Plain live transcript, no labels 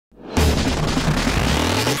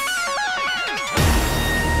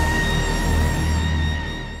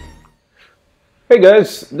Hey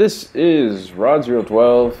guys, this is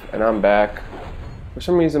Rod012 and I'm back. For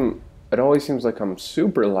some reason, it always seems like I'm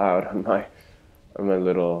super loud on my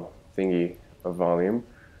little thingy of volume.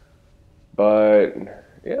 But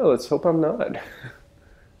yeah, let's hope I'm not.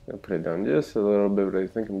 I'll put it down just a little bit, but I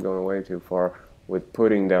think I'm going way too far with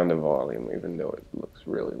putting down the volume, even though it looks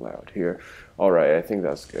really loud here. Alright, I think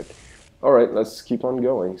that's good. Alright, let's keep on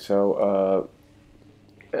going. So,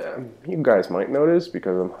 you guys might notice,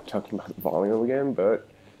 because I'm talking about the volume again, but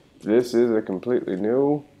this is a completely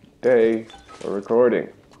new day for recording.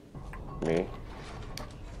 Me.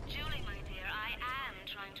 Julie, my dear, I am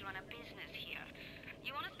trying to run a business here.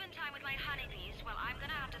 You want to spend time with my honeybees? Well, I'm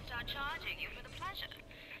gonna have to start charging you for the pleasure.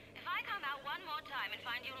 If I come out one more time and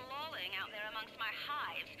find you lolling out there amongst my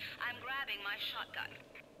hives, I'm grabbing my shotgun.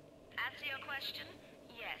 As to your question,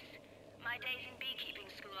 yes, my days in beekeeping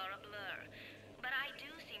school are a blur. But I do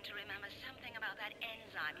seem to remember something about that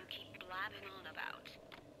enzyme you keep blabbing on about.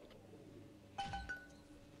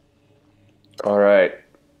 Alright,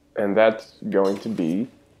 and that's going to be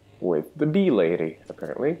with the bee lady,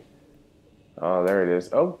 apparently. Oh, there it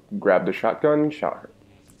is. Oh, grab the shotgun and shot her.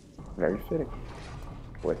 Very fitting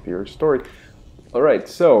with your story. Alright,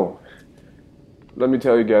 so let me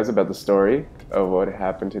tell you guys about the story of what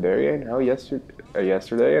happened today and how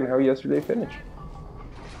yesterday and how yesterday finished.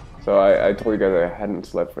 So I told you guys I hadn't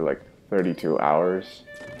slept for like 32 hours.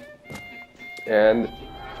 And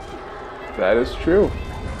that is true.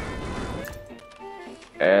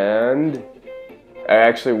 And I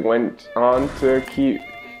actually went on to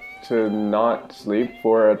not sleep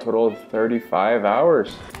for a total of 35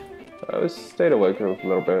 hours. I stayed awake a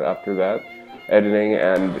little bit after that, editing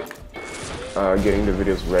and getting the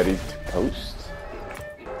videos ready to post.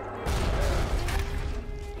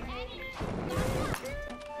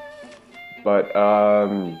 But,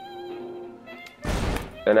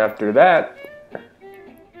 and after that,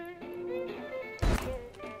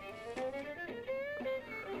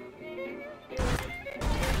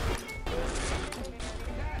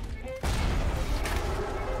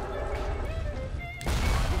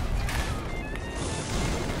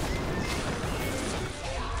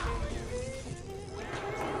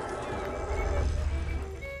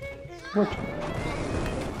 what?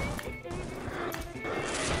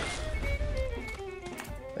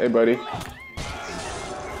 Hey, buddy.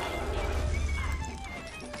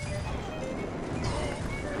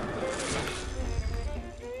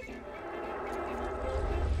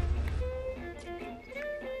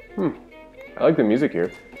 I like the music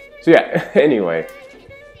here. So yeah, anyway,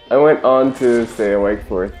 I went on to stay awake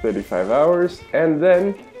for 35 hours and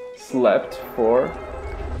then slept for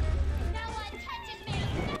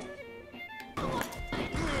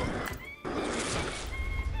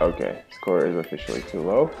okay, score is officially too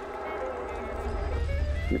low.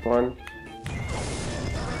 Keep on.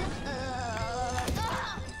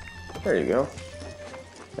 There you go.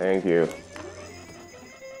 Thank you.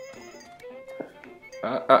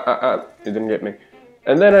 It didn't get me.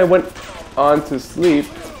 And then I went on to sleep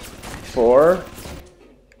for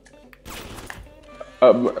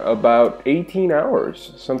about 18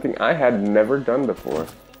 hours. Something I had never done before.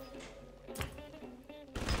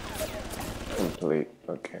 Complete.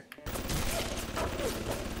 Okay.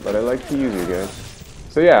 But I like to use you guys.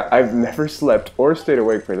 So yeah, I've never slept or stayed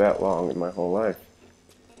awake for that long in my whole life.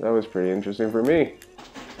 That was pretty interesting for me.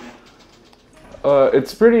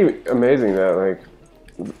 It's pretty amazing that like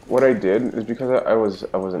what I did is because I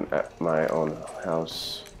wasn't at my own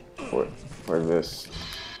house for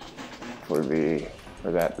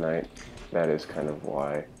that night. That is kind of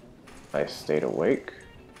why I stayed awake.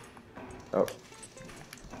 Oh.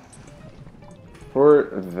 For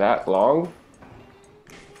that long?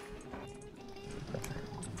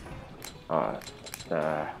 I'm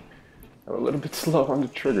a little bit slow on the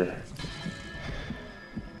trigger.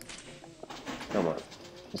 Come on,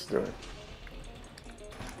 let's do it.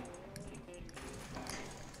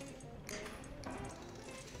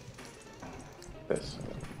 This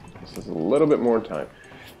is a little bit more time.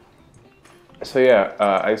 So yeah,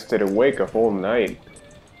 I stayed awake a whole night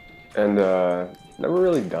and never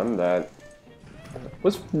really done that. It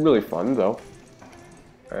was really fun though.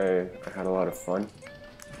 I had a lot of fun.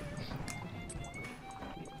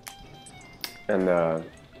 And I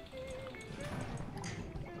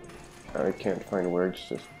can't find words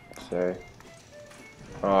to say.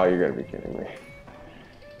 Oh, you gotta be kidding me.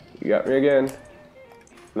 You got me again.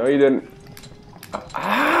 No, you didn't.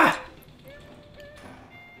 Ah!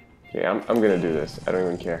 Okay, I'm gonna do this. I don't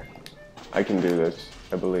even care. I can do this.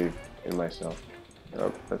 I believe in myself.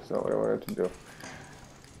 Nope, that's not what I wanted to do.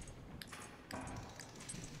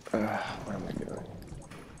 What am I doing?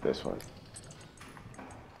 This one.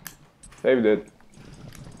 Saved it.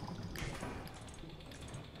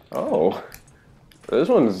 Oh, this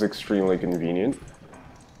one is extremely convenient.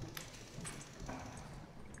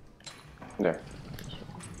 There.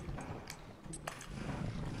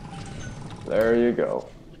 There you go.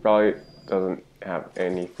 Probably doesn't have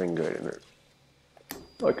anything good in it.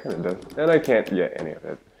 Oh, it kind of does. And I can't get any of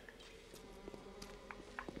it.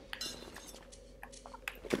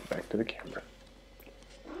 Put it back to the camera.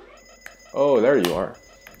 Oh, there you are.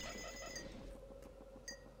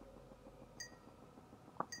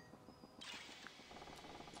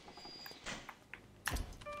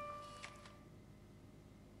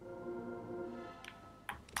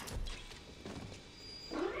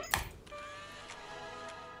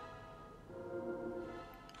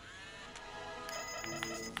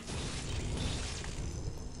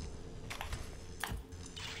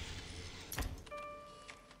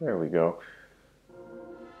 There we go.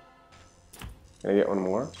 Can I get one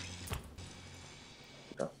more?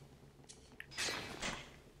 No.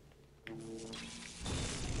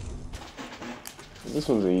 This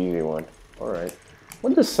one's an easy one. Alright.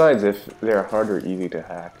 What decides if they're hard or easy to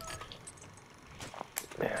hack?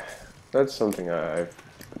 That's something I've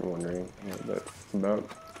been wondering a little bit about.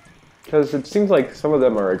 Because it seems like some of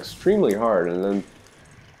them are extremely hard and then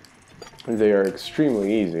they are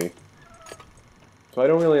extremely easy. So I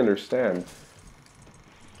don't really understand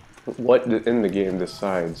what in the game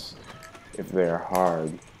decides if they're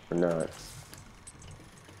hard or not.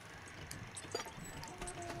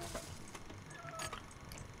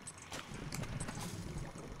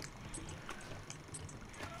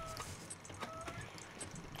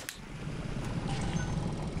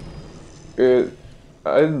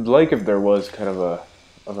 I'd like if there was kind of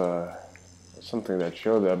a something that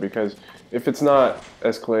showed that, because if it's not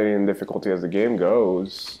escalating in difficulty as the game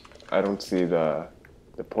goes, I don't see the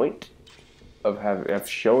point of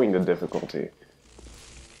showing the difficulty.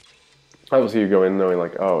 Obviously, you go in knowing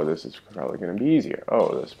like, oh, this is probably going to be easier.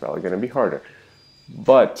 Oh, this is probably going to be harder.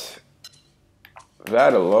 But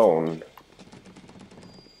that alone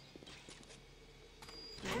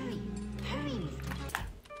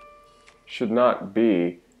should not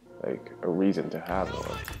be like a reason to have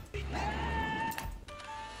one.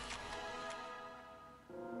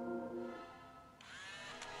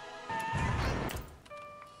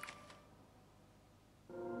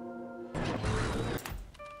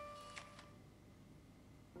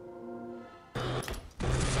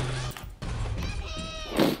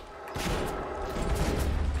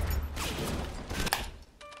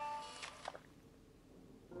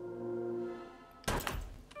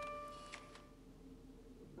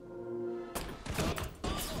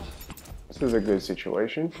 This is a good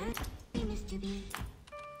situation. Hey, Mr. B.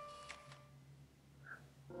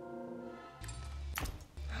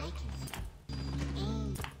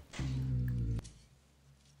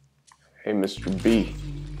 Hey, Mr. B.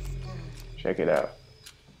 Check it out.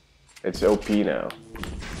 It's OP now.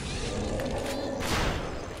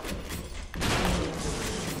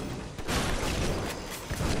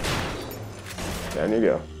 Down you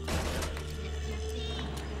go.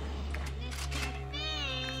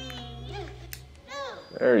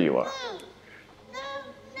 There you are.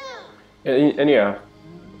 And yeah,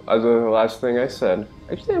 as the last thing I said,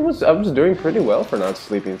 actually I was doing pretty well for not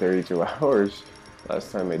sleeping 32 hours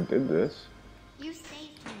last time I did this. You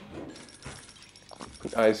saved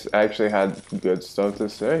me. I actually had good stuff to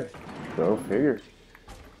say. Go figure.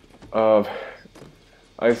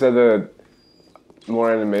 I said that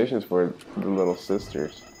more animations for the little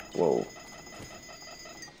sisters. Whoa.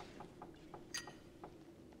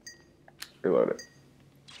 Reload it.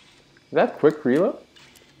 Is that quick reload?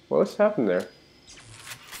 What's happened there?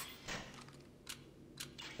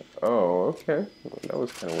 Oh, okay. That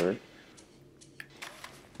was kind of weird.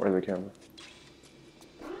 Where's the camera?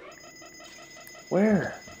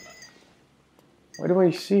 Where? Why do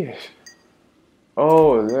I see it?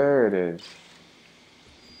 Oh, there it is.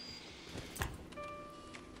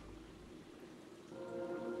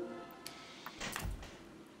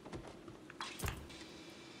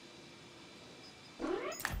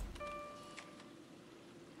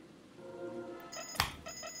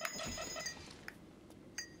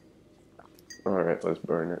 Alright, let's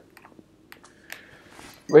burn it.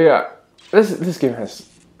 But yeah, this game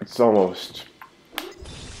it's almost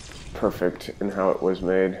perfect in how it was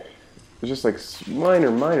made. It's just like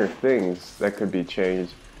minor things that could be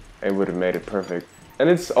changed and would have made it perfect. And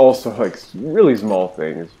it's also like really small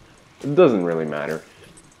things. It doesn't really matter.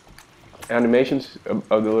 Animations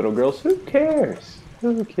of the little girls, who cares?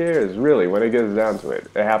 Who cares, really, when it gets down to it?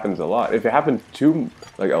 It happens a lot. If it happened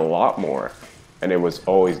like a lot more, and it was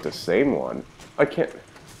always the same one, I can't...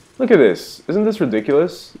 Look at this. Isn't this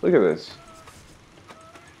ridiculous? Look at this.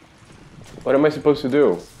 What am I supposed to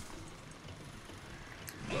do?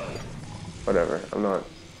 Whatever, I'm not.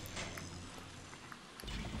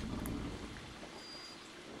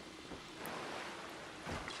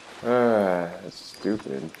 That's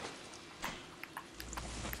stupid.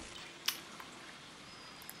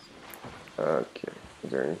 Okay,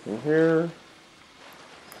 is there anything here?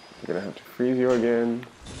 I'm gonna have to freeze you again.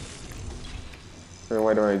 Then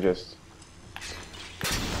why don't I just...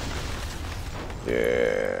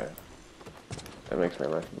 Yeah. That makes my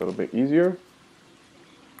life a little bit easier.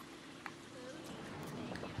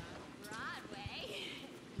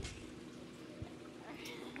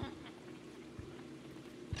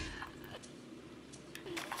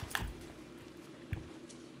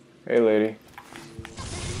 Hey, lady.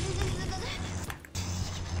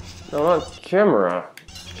 No, not camera.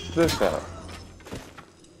 Check this out.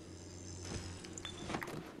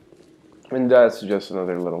 And that's just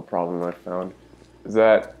another little problem I found. Is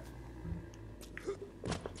that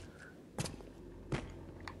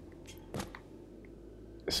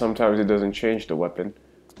sometimes it doesn't change the weapon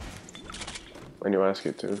when you ask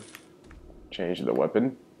it to change the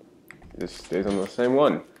weapon. It just stays on the same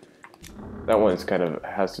one. That one's kind of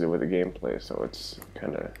has to do with the gameplay, so it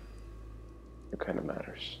kind of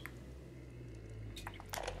matters.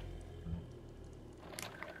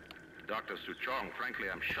 Dr. Suchong, frankly,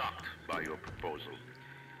 I'm shocked by your proposal.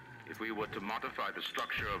 If we were to modify the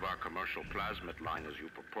structure of our commercial plasmid line as you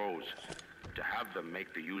propose, to have them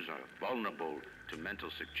make the user vulnerable to mental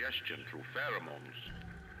suggestion through pheromones,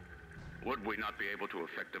 would we not be able to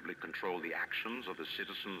effectively control the actions of the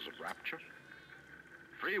citizens of Rapture?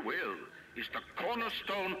 Free will is the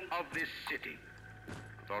cornerstone of this city.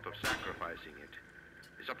 The thought of sacrificing it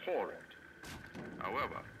is abhorrent.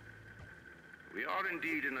 However, we are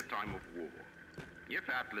indeed in a time of war. If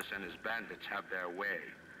Atlas and his bandits have their way,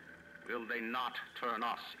 will they not turn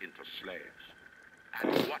us into slaves?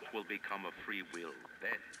 And what will become of free will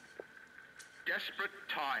then? Desperate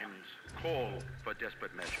times call for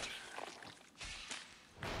desperate measures.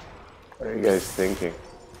 What are you guys thinking?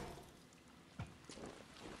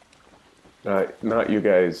 Not you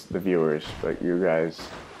guys, the viewers, but you guys.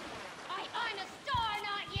 I'm a star,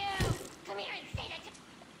 not you! Come here and say that to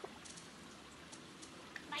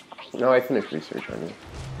my face. No, I finished research on you.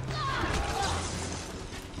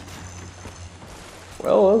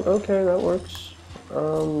 Well, okay, that works.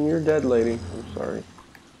 You're dead, lady. I'm sorry.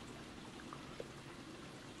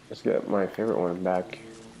 Let's get my favorite one back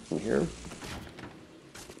in here.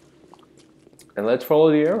 And let's follow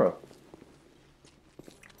the arrow.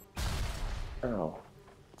 Ow.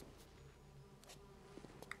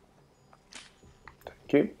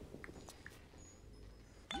 Thank you.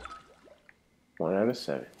 1 out of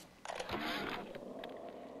 7.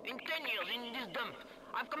 In 10 years in this dump,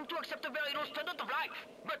 I've come to accept a very low standard of life.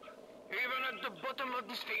 But even at the bottom of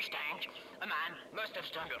this fish tank, a man must have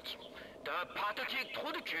standards. The pathetic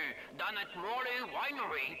Trudecu down at Morley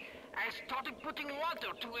Winery has started putting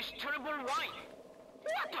water to his terrible wine.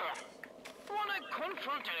 Water! When I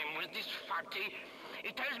confronted him with this fact,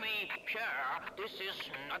 he tells me, Pierre, this is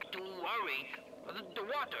not to worry. The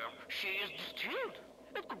water, she is distilled.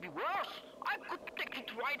 It could be worse. I could take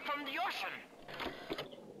it right from the ocean.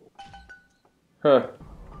 Huh.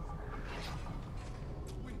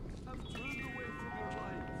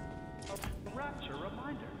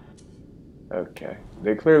 Okay.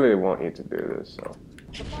 They clearly want you to do this, so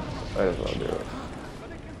might as well do it.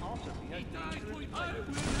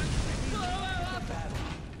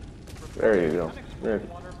 There you go.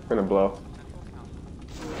 It's gonna blow.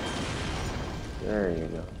 There you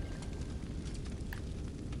go.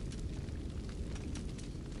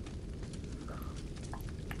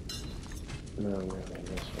 No, really,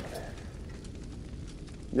 this way.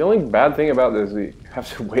 The only bad thing about this is you have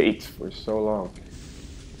to wait for so long.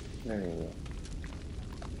 There you go.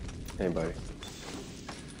 Hey, buddy.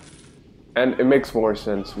 And it makes more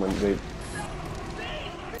sense when they...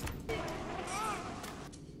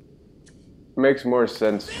 Makes more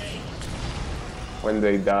sense when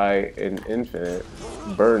they die in Infinite,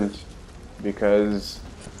 burnt, because...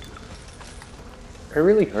 Are you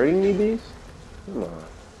really hurting me, bees? Come on.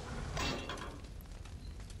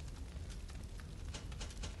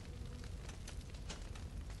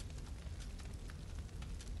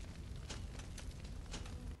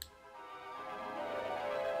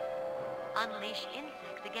 Unleash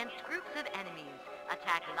insects against groups of enemies.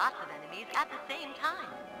 Attack lots of enemies at the same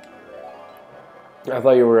time. I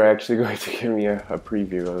thought you were actually going to give me a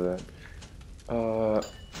preview of that.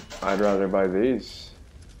 I'd rather buy these.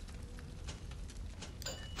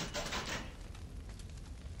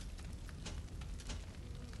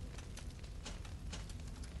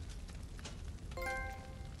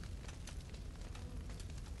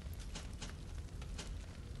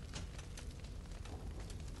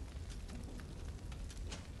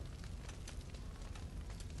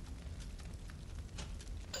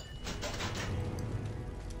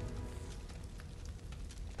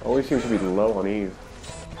 Always seems to be low on Eve.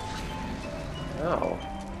 Ow.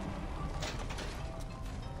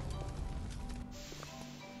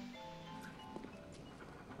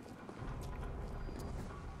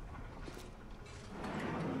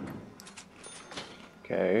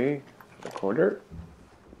 Okay, recorder.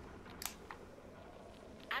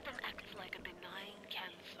 Adam acts like a benign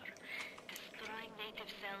cancer, destroying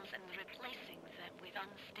native cells and replacing them with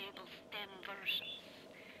unstable stem versions.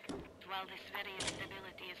 While this very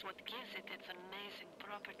instability is what gives it its amazing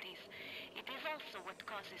properties, it is also what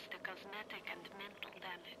causes the cosmetic and mental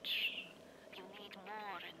damage. You need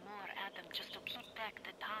more and more Adam just to keep back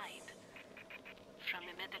the tide. From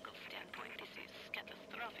a medical standpoint, this is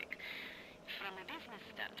catastrophic. From a business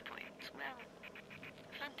standpoint, well,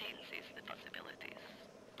 Fontaine sees the possibilities.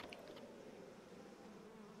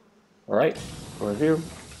 Alright, review.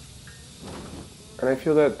 And I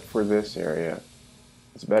feel that for this area,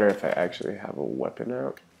 it's better if I actually have a weapon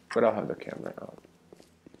out, but I'll have the camera out.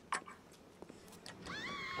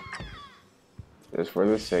 Just for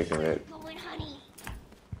the sake of it. Going, honey.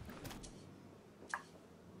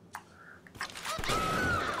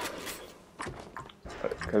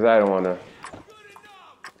 Because I don't want to...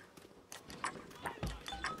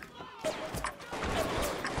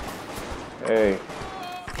 Hey.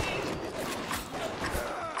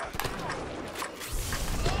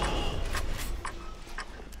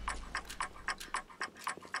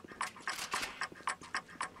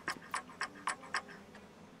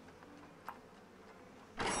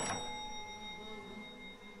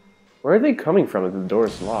 Where are they coming from if the door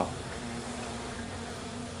is locked?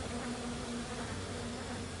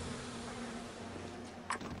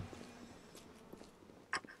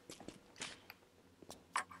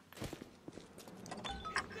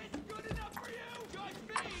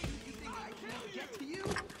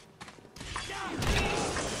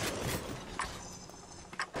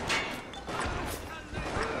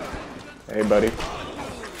 Hey, buddy.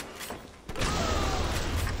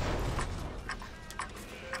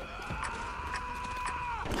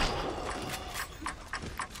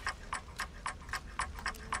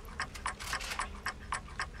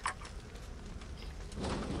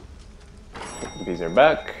 These are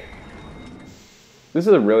back. This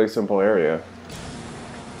is a really simple area.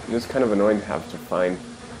 It's just kind of annoying to have to find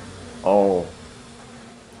all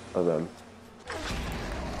of them.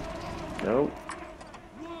 Nope.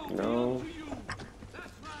 No.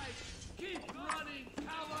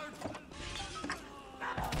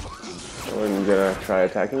 Someone gonna try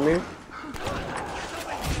attacking me?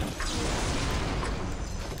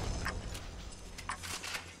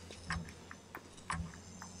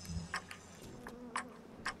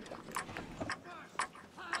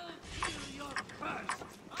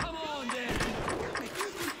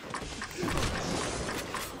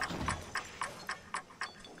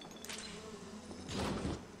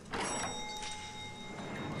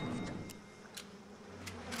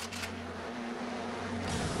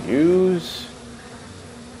 Use.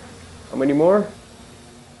 How many more?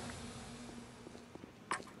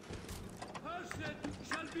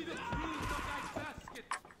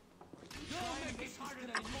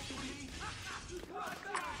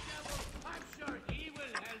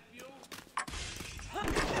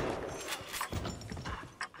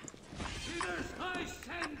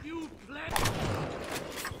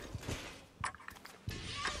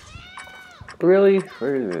 Really?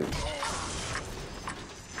 Where is it?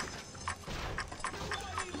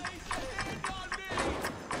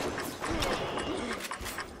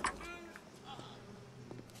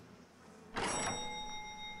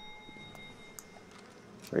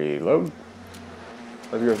 Reload.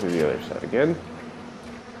 Let's go through the other side again.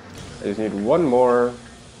 I just need one more,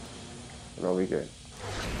 and I'll be good.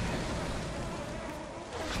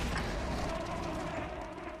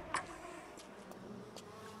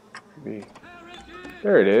 Maybe.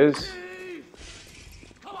 There it is.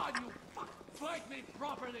 Come on, you fuck! Fight me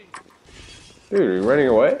properly! Dude, are you running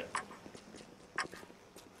away?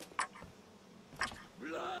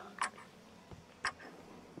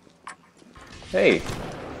 Hey.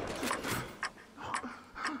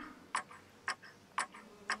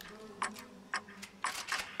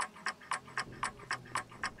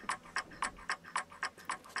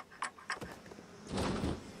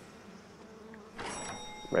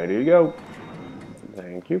 Ready to go.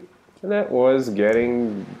 Thank you. And that was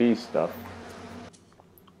getting B stuff.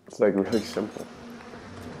 It's like really simple.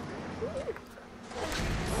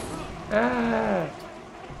 Ah!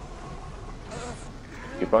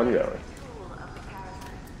 Keep on going.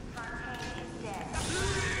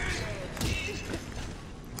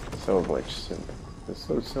 So much simple. It's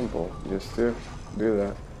so simple just to do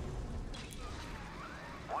that.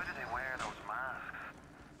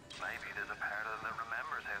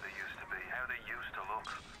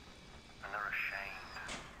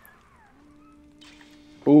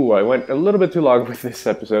 Ooh, I went a little bit too long with this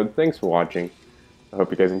episode. Thanks for watching. I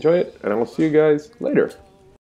hope you guys enjoy it, and I will see you guys later.